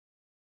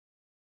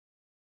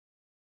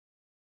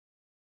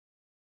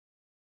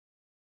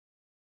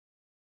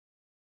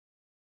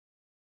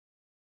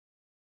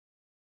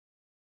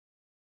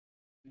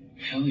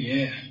Hell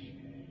yeah.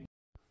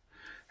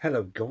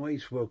 Hello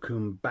guys,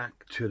 welcome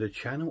back to the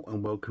channel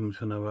and welcome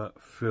to another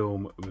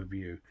film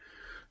review.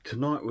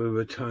 Tonight we're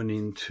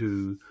returning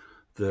to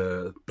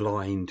The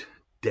Blind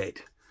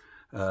Dead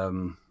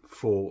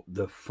for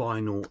the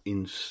final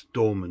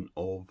installment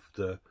of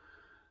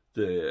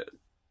the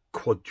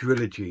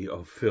quadrilogy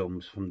of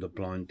films from The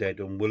Blind Dead,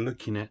 and we're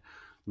looking at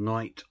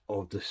Night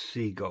of the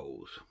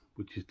Seagulls,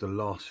 which is the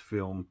last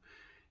film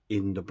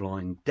in the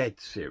Blind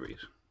Dead series.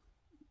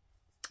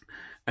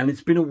 And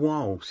it's been a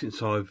while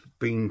since I've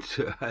been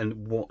to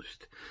and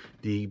watched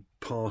the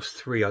past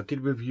three. I did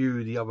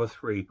review the other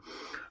three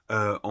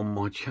on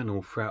my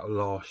channel throughout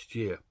last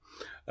year.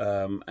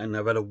 And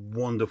I've had a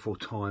wonderful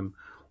time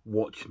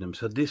watching them.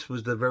 So this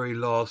was the very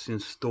last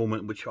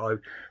installment, which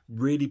I've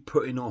really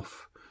putting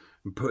off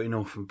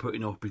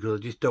because I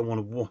just don't want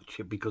to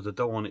watch it, because I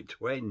don't want it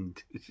to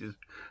end. This is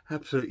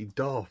absolutely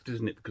daft,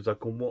 isn't it? Because I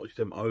can watch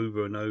them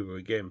over and over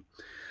again.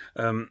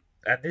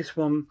 And this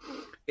one,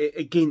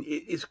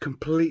 it's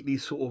completely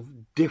sort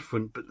of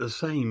different, but the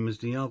same as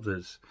the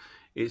others.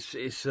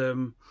 It's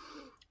a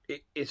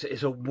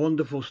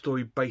wonderful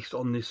story based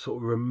on this sort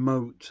of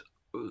remote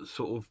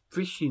sort of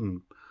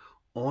fishing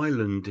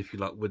island, if you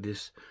like, with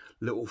this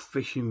little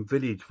fishing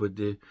village with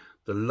the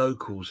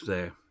locals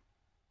there.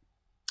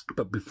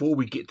 But before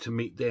we get to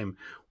meet them,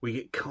 we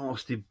get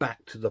casted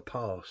back to the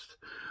past,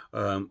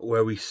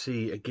 where we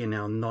see again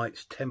our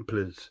Knights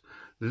Templars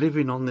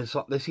living on this.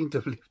 They seem to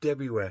have lived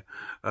everywhere,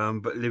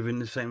 but live in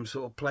the same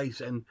sort of place.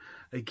 And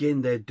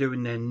again, they're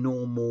doing their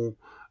normal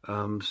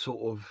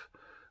sort of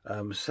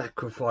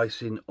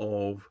sacrificing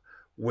of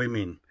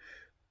women,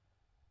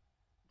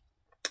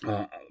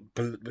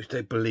 which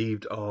they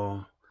believed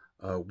are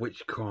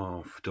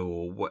witchcraft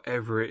or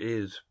whatever it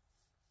is.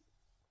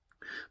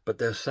 But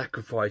they're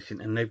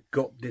sacrificing, and they've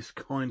got this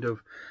kind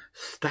of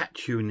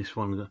statue in this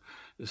one,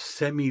 a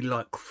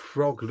semi-like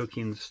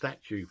frog-looking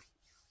statue,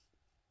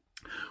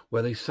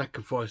 where they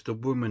sacrificed a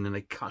woman and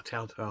they cut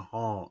out her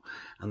heart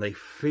and they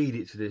feed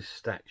it to this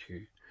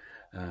statue.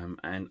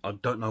 And I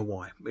don't know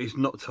why. It's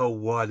not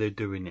told why they're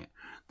doing it.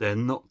 They're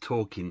not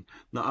talking.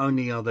 Not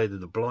only are they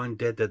the blind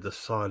dead, they're the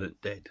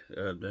silent dead.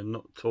 They're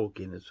not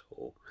talking at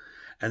all.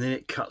 And then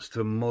it cuts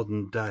to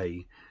modern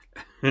day.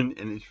 And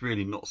it's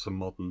really not so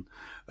modern.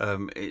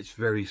 It's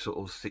very sort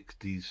of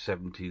 60s,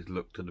 70s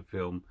look to the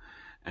film.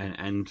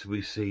 And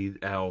we see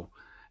our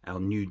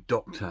new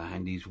doctor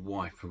and his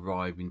wife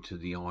arriving to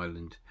the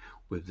island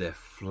with their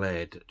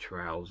flared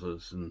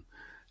trousers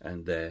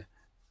and their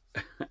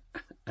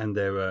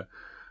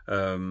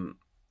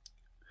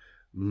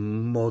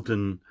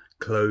modern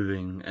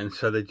clothing, and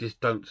so they just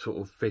don't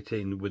sort of fit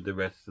in with the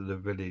rest of the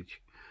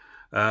village.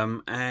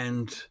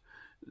 And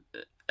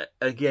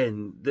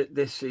again,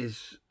 this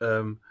is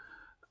a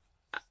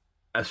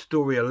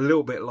story a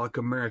little bit like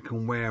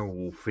American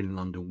Werewolf in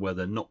London, where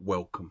they're not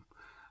welcome,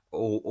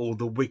 or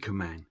The Wicker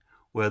Man,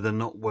 where they're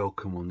not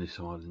welcome on this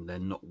island. They're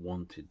not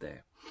wanted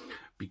there,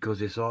 because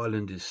this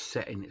island is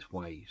set in its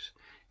ways.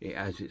 It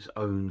has its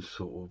own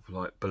sort of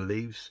like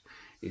beliefs,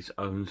 its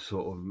own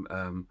sort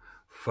of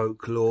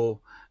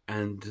folklore,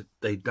 and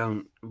they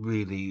don't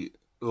really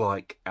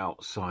like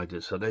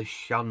outsiders, so they're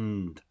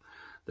shunned.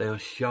 They are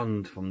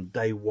shunned from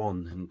day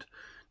one, and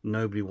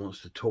nobody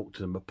wants to talk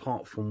to them,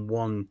 apart from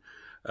one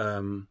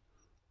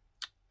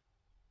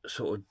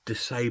sort of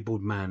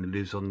disabled man who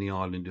lives on the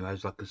island, who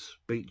has like a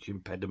speech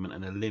impediment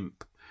and a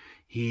limp.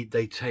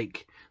 They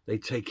take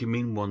him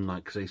in one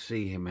night because they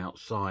see him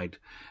outside,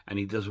 and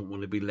he doesn't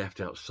want to be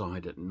left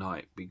outside at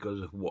night because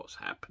of what's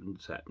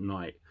happened at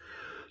night.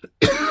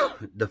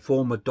 The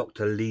former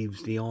doctor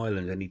leaves the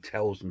island, and he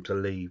tells them to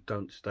leave,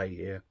 don't stay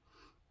here.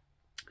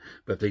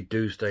 But if they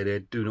do stay there,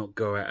 do not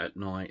go out at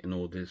night, and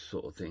all this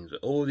sort of things.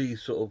 All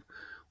these sort of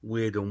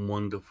weird and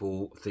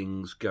wonderful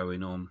things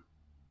going on.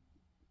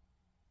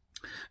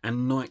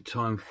 And night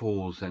time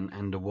falls,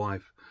 and the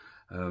wife,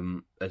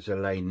 as they're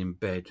laying in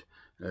bed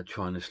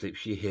trying to sleep,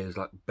 she hears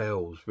like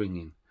bells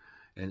ringing,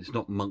 and it's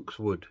not Monk's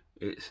Wood.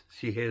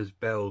 She hears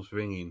bells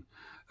ringing,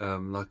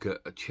 like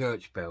a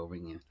church bell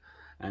ringing,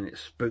 and it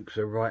spooks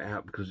her right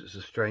out, because it's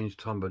a strange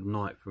time of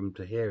night for them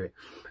to hear it.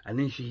 And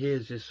then she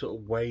hears this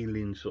sort of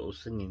wailing sort of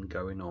singing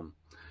going on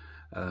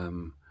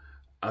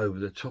over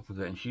the top of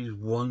it, and she's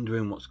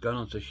wondering what's going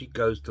on. So she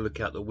goes to look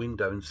out the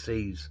window and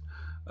sees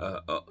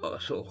a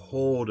sort of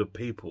horde of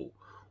people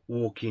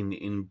walking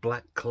in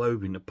black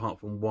clothing, apart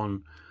from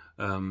one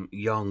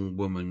young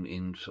woman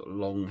in sort of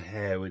long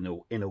hair in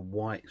a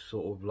white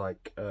sort of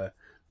like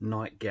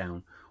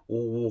nightgown,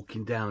 all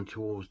walking down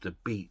towards the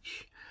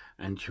beach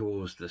and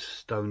towards the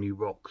stony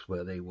rocks,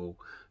 where they will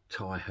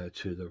tie her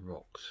to the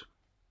rocks.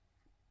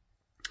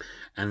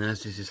 And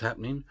as this is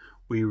happening,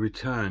 we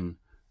return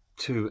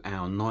to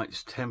our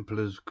Knights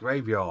Templars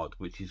graveyard,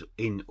 which is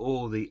in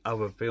all the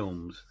other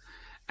films,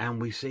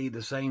 and we see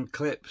the same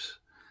clips.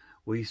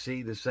 We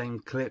see the same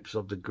clips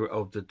of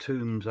the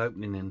tombs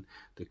opening and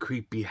the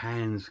creepy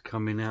hands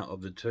coming out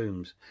of the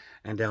tombs,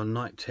 and our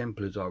Knight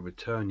Templars are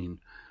returning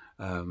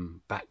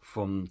back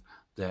from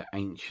their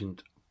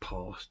ancient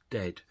past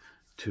dead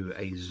to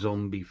a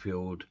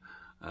zombie-filled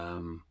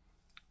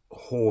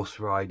horse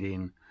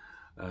riding,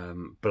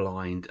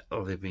 blind,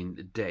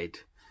 living, dead,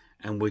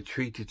 and we're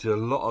treated to a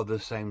lot of the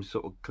same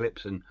sort of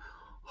clips and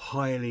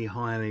highly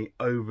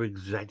over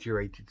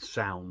exaggerated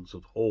sounds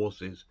of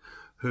horses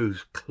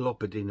who's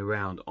cloppeting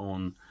around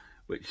on,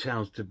 which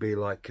sounds to be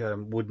like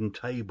wooden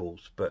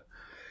tables, but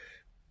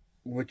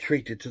we're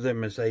treated to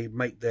them as they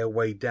make their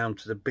way down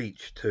to the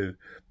beach to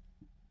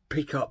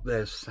pick up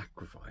their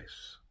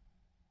sacrifice.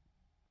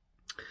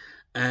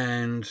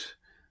 And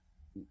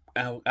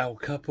our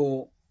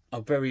couple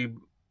are very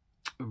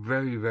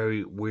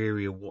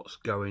weary of what's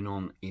going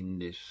on in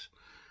this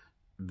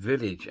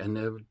village, and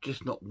they're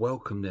just not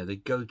welcome there. They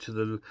go to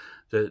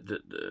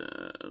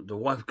the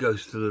wife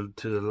goes to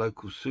the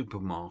local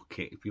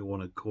supermarket, if you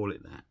want to call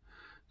it that,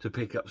 to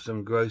pick up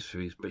some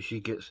groceries, but she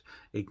gets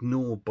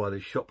ignored by the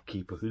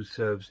shopkeeper, who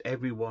serves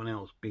everyone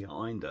else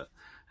behind her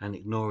and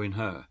ignoring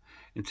her,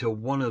 until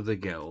one of the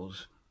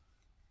girls,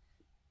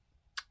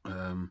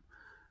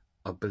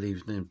 I believe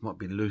his name might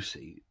be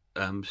Lucy,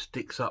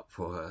 sticks up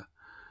for her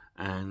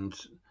and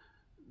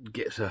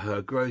gets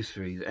her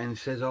groceries and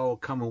says, "Oh, I'll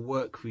come and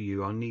work for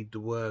you, I need the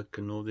work,"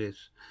 and all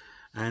this.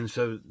 And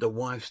so the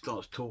wife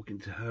starts talking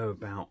to her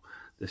about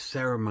the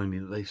ceremony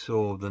that they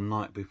saw the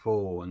night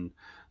before, and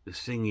the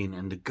singing,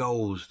 and the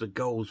gulls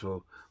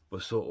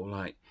were sort of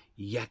like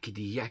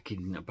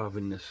yakety above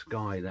in the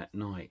sky that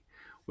night,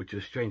 which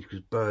was strange because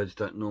birds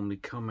don't normally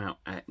come out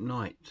at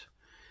night.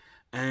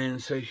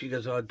 And so she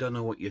goes, "I don't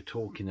know what you're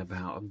talking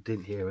about, I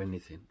didn't hear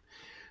anything."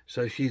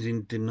 So she's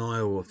in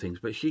denial of things,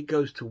 but she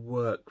goes to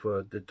work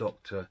for the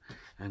doctor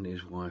and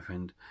his wife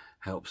and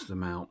helps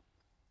them out.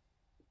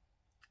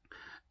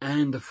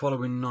 And the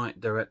following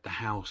night they're at the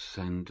house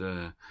and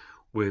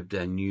with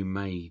their new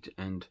maid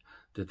and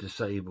the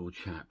disabled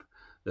chap.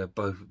 They're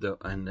both,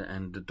 and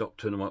the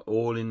doctor and them are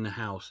all in the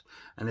house,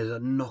 and there's a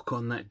knock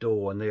on that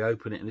door, and they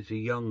open it, and it's a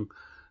young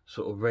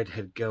sort of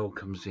redhead girl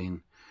comes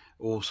in,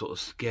 all sort of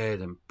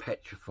scared and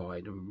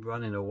petrified and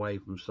running away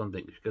from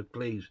something. She goes,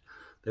 "Please,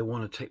 they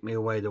want to take me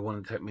away, they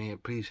want to take me here,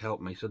 please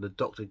help me." So the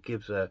doctor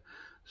gives her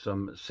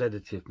some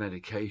sedative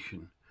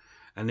medication,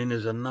 and then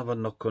there's another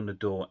knock on the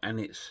door, and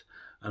it's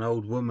an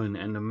old woman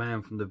and a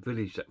man from the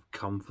village that have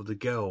come for the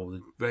girl,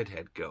 the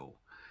redhead girl.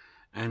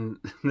 And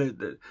they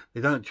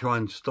don't try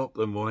and stop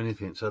them or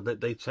anything, so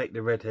they take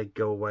the redhead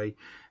girl away.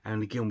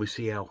 And again we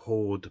see our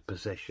horde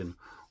possession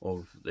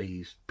of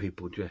these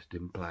people dressed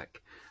in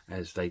black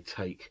as they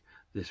take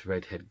this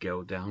redhead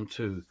girl down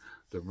to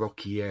the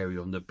rocky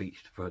area on the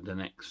beach for the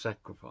next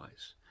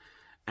sacrifice.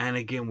 And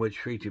again we're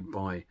treated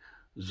by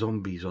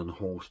zombies on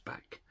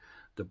horseback,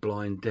 the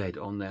blind dead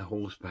on their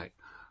horseback,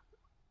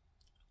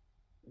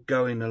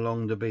 going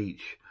along the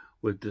beach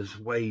with the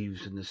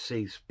waves and the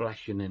sea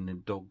splashing in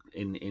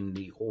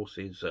the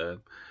horses'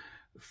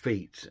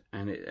 feet,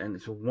 and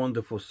it's a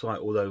wonderful sight,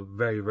 although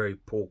very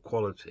poor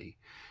quality.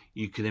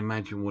 You can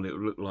imagine what it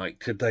would look like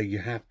today. You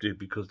have to,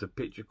 because the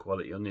picture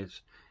quality on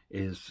this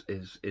is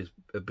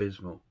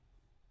abysmal.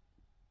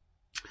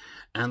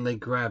 And they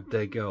grab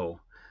their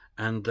girl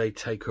and they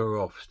take her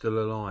off, still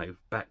alive,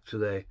 back to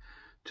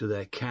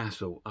their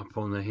castle up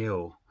on the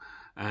hill,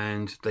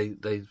 and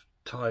they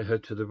tie her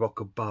to the rock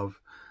above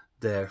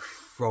their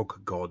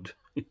frog god,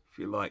 if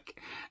you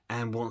like,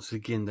 and once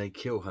again they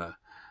kill her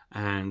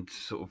and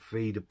sort of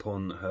feed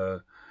upon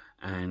her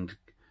and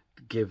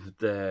give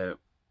the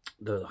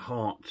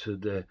heart to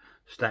the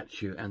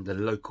statue, and the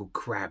local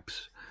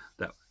crabs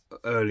that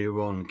earlier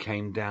on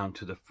came down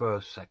to the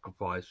first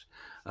sacrifice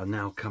are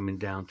now coming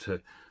down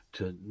to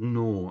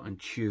gnaw and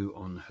chew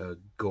on her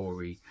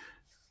gory,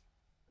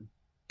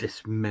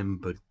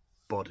 dismembered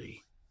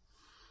body.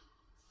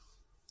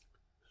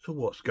 So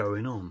what's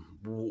going on?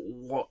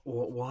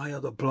 Why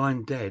are the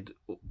blind dead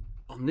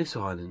on this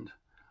island?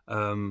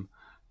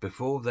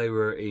 Before they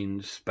were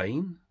in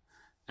Spain,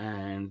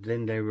 and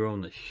then they were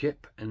on the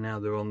ship, and now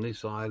they're on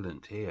this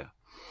island here.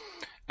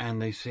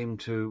 And they seem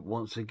to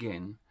once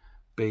again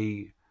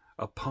be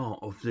a part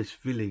of this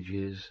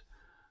village's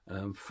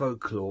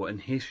folklore and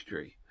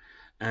history.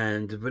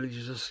 And the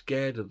villagers are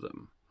scared of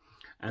them.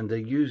 And they're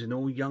using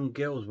all young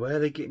girls. Where are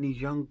they getting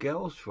these young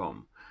girls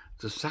from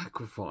to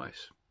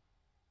sacrifice?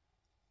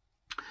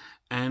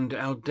 And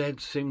our dead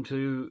seem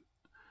to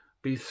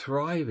be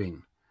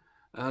thriving.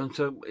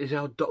 So is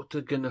our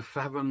doctor going to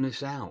fathom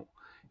this out?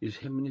 Is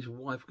him and his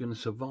wife going to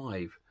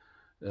survive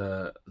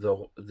the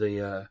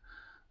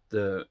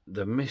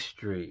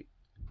mystery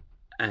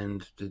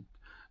and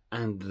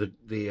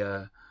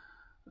the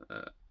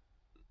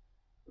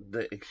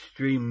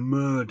extreme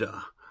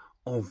murder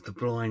of the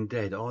blind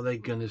dead? Are they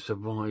going to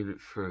survive it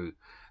through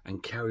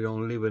and carry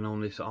on living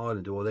on this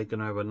island, or are they going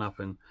to have enough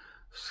and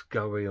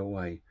scurry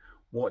away?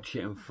 Watch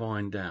it and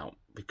find out,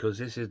 because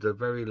this is the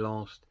very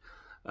last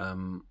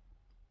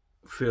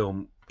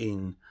film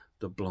in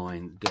the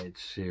Blind Dead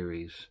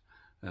series,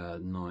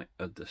 Night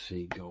of the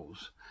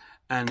Seagulls,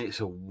 and it's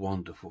a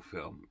wonderful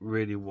film,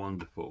 really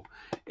wonderful.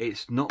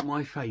 It's not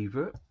my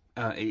favourite.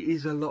 It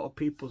is a lot of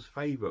people's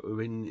favourite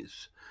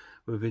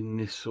within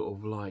this sort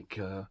of like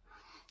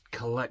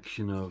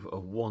collection of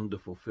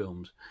wonderful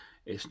films.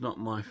 It's not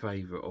my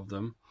favourite of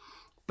them,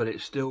 but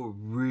it's still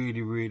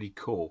really, really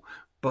cool.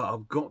 But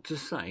I've got to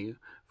say,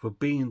 for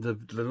being the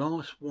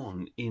last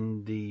one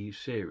in the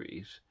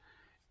series,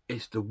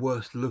 it's the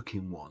worst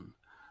looking one.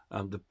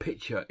 The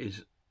picture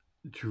is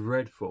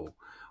dreadful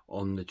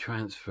on the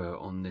transfer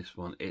on this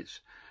one.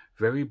 It's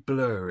very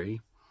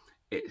blurry,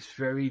 it's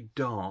very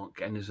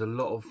dark, and there's a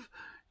lot of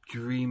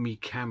dreamy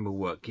camera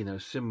work, you know,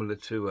 similar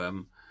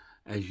to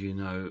as you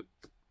know,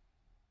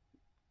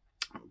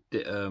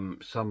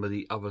 some of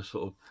the other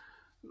sort of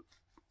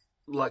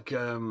like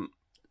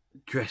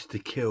Dress to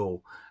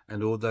Kill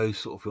and all those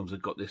sort of films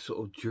have got this sort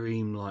of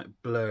dream-like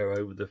blur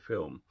over the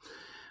film,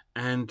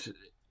 and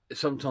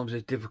sometimes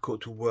it's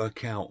difficult to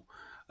work out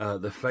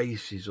the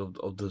faces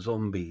of the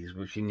zombies,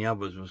 which in the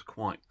others was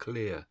quite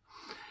clear.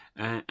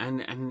 And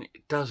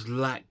it does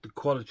lack the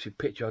quality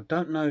picture. I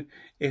don't know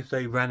if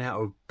they ran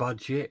out of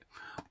budget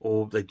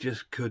or they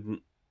just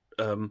couldn't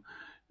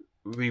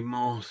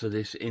remaster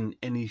this in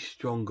any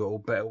stronger or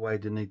better way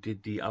than they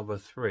did the other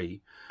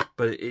three.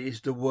 But it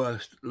is the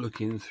worst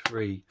looking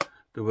three,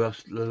 the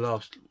worst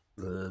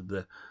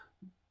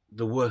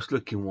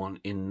looking one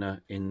in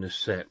the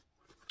set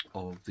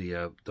of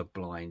the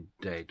Blind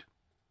Dead.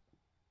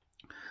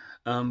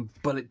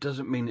 But it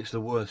doesn't mean it's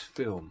the worst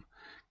film,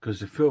 because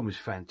the film is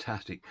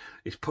fantastic.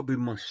 It's probably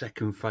my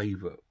second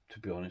favourite, to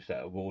be honest,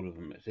 out of all of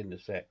them that's in the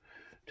set.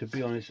 To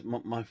be honest,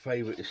 my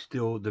favourite is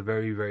still the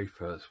very, very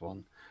first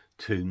one,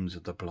 Tombs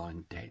of the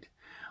Blind Dead.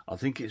 I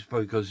think it's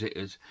because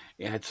it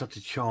had such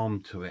a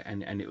charm to it,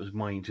 and it was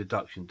my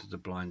introduction to the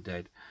Blind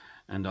Dead,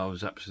 and I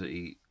was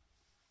absolutely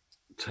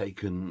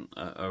taken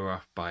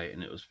aback by it,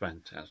 and it was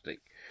fantastic.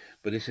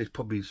 But this is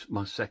probably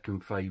my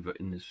second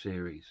favourite in the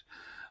series,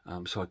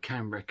 so I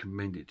can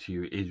recommend it to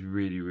you. It is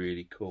really,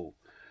 really cool.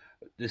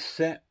 The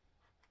set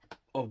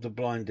of the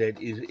Blind Dead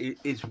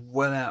is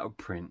well out of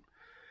print,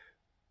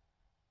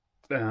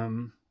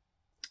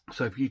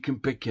 so if you can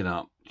pick it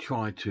up,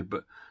 try to,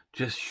 but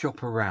just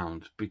shop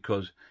around,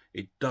 because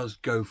it does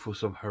go for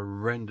some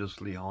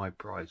horrendously high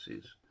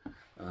prices,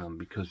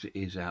 because it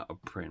is out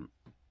of print.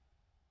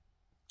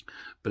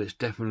 But it's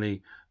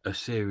definitely a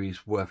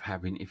series worth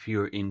having if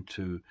you're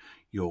into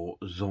your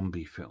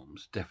zombie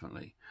films,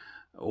 definitely,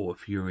 or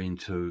if you're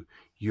into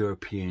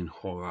European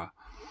horror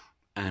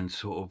and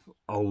sort of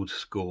old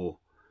school.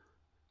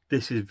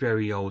 This is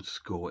very old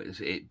school,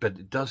 but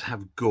it does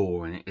have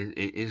gore in it.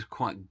 It is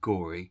quite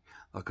gory.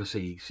 Like I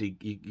say,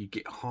 you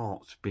get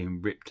hearts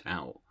being ripped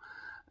out,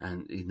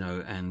 and you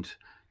know, and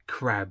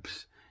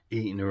crabs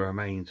eating the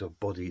remains of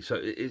bodies. So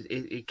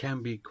it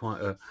can be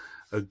quite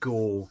a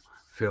gore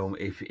film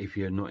if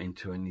you're not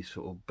into any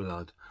sort of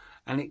blood,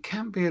 and it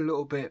can be a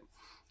little bit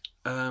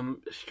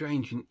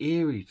strange and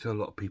eerie to a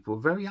lot of people.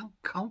 Very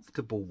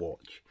uncomfortable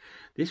watch.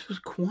 This was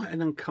quite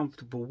an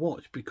uncomfortable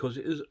watch, because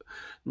it was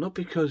not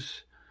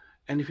because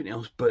anything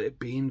else, but it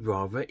being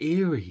rather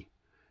eerie.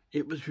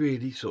 It was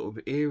really sort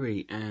of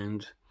eerie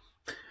and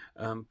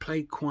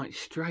played quite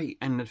straight.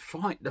 And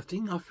the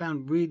thing I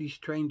found really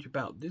strange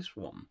about this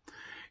one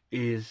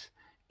is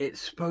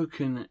it's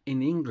spoken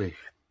in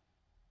English,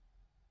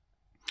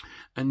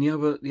 and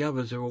the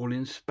others are all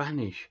in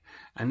Spanish,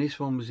 and this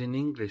one was in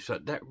English. So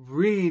that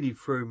really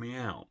threw me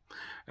out,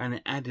 and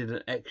it added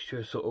an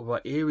extra sort of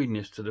like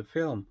eeriness to the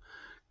film,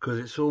 because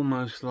it's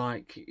almost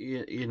like,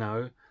 you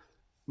know,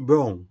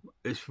 wrong.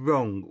 It's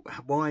wrong.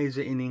 Why is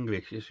it in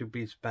English? It should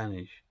be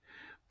Spanish.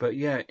 But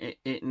yeah,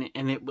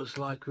 it was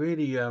like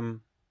really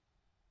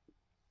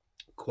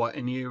quite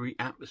an eerie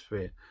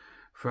atmosphere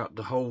throughout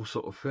the whole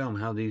sort of film.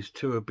 How these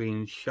two are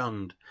being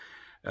shunned,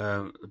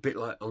 a bit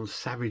like on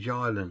Savage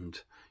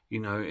Island. You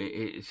know,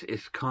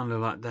 it's kind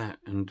of like that,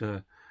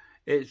 and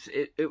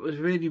it was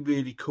really,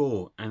 really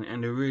cool,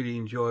 and a really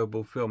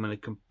enjoyable film, and a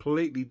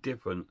completely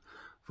different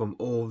from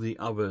all the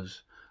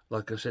others.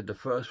 Like I said, the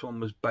first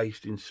one was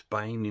based in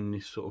Spain in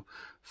this sort of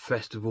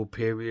festival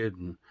period,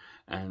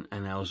 and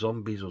our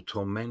zombies are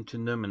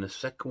tormenting them. And the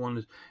second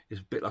one is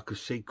a bit like a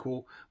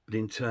sequel, but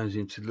then turns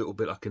into a little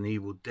bit like an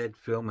Evil Dead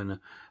film, and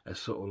a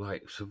sort of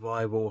like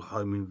survival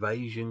home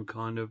invasion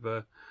kind of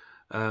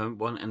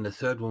one. And the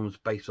third one was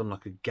based on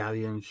like a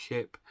galleon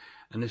ship,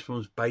 and this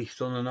one's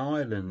based on an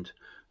island.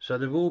 So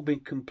they've all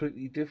been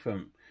completely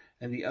different.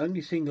 And the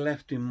only thing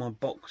left in my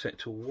box set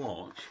to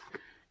watch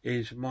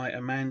is my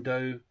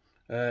Armando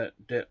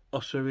de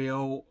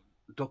Osorio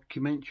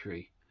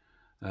documentary,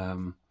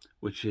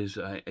 which is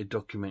a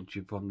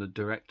documentary from the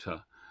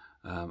director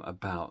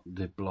about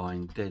the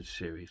Blind Dead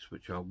series,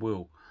 which I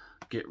will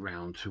get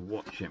round to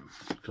watching,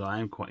 because I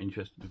am quite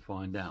interested to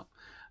find out.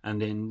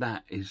 And then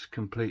that is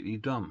completely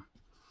done.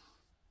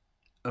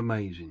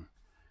 Amazing.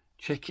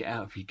 Check it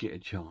out if you get a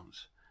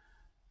chance.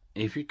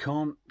 If you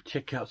can't,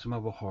 check out some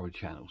other horror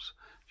channels.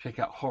 Check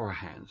out Horror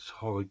Hands,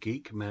 Horror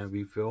Geek, Man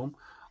Review Film,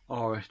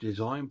 RS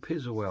Design,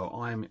 Pizzawell,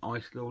 I Am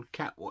Ice Lord,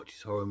 Cat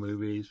Watches Horror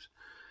Movies,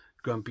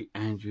 Grumpy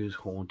Andrew's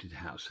Haunted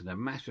House. And a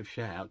massive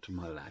shout out to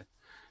my lad.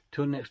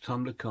 Till next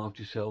time, look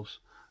after yourselves,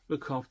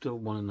 look after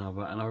one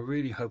another, and I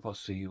really hope I'll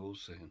see you all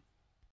soon.